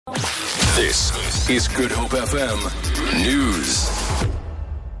This is Good Hope FM News.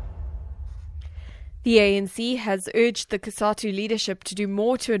 The ANC has urged the COSATU leadership to do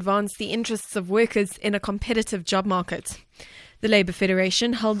more to advance the interests of workers in a competitive job market. The Labour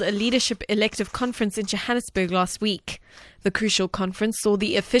Federation held a leadership elective conference in Johannesburg last week. The crucial conference saw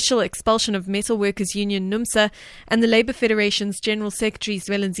the official expulsion of Metal Workers Union NUMSA and the Labour Federation's General Secretary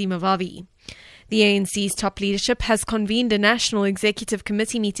Zwelinzima Vavi. The ANC's top leadership has convened a National Executive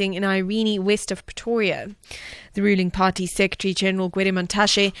Committee meeting in Irene, west of Pretoria. The ruling party's Secretary General Gwede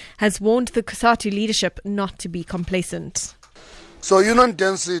Mantashe has warned the COSATU leadership not to be complacent. So union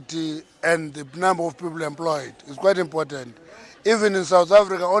density and the number of people employed is quite important. Even in South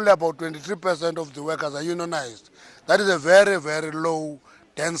Africa, only about 23% of the workers are unionized. That is a very, very low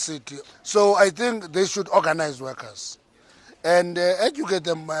density. So I think they should organize workers and educate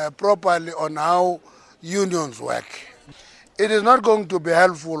them properly on how unions work. It is not going to be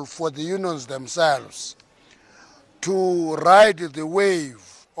helpful for the unions themselves to ride the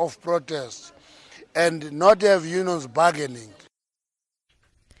wave of protest and not have unions bargaining.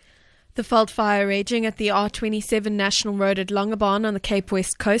 The veld fire raging at the R27 National Road at Longabaan on the Cape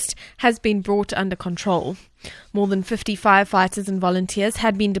West Coast has been brought under control. More than 50 firefighters and volunteers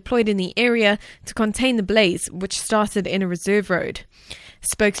had been deployed in the area to contain the blaze, which started in a reserve road.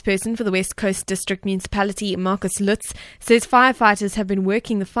 Spokesperson for the West Coast District Municipality, Marcus Lutz, says firefighters have been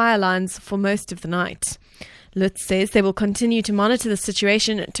working the fire lines for most of the night. Lutz says they will continue to monitor the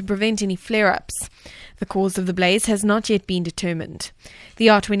situation to prevent any flare-ups. The cause of the blaze has not yet been determined. The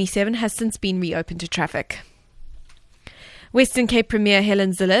R27 has since been reopened to traffic. Western Cape Premier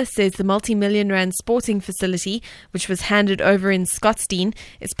Helen Zille says the multi-million rand sporting facility, which was handed over in Scottsdene,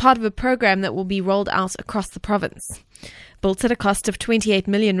 is part of a program that will be rolled out across the province. Built at a cost of 28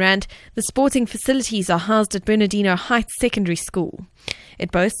 million rand, the sporting facilities are housed at Bernardino Heights Secondary School.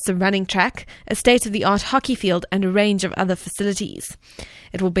 It boasts a running track, a state-of-the-art hockey field and a range of other facilities.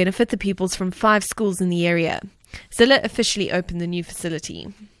 It will benefit the pupils from 5 schools in the area. Zille officially opened the new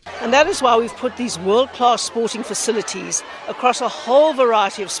facility. And that is why we've put these world-class sporting facilities across a whole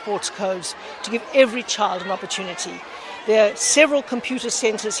variety of sports codes to give every child an opportunity. There are several computer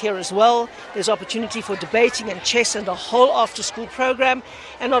centres here as well. There's opportunity for debating and chess and a whole after-school program,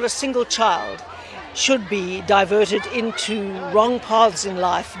 and not a single child should be diverted into wrong paths in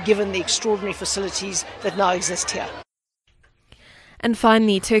life given the extraordinary facilities that now exist here. And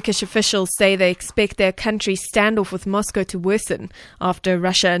finally, Turkish officials say they expect their country's standoff with Moscow to worsen after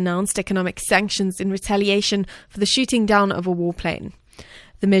Russia announced economic sanctions in retaliation for the shooting down of a warplane.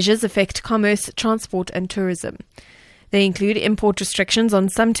 The measures affect commerce, transport and tourism. They include import restrictions on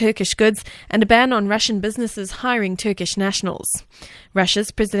some Turkish goods and a ban on Russian businesses hiring Turkish nationals. Russia's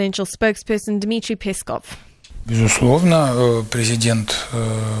presidential spokesperson Dmitry Peskov. The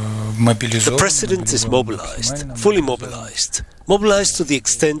president is mobilized, fully mobilized. Mobilized to the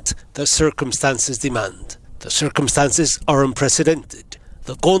extent that circumstances demand. The circumstances are unprecedented.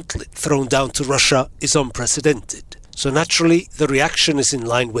 The gauntlet thrown down to Russia is unprecedented. So naturally, the reaction is in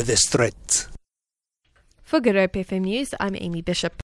line with this threat. For Good Hope FM News, I'm Amy Bishop.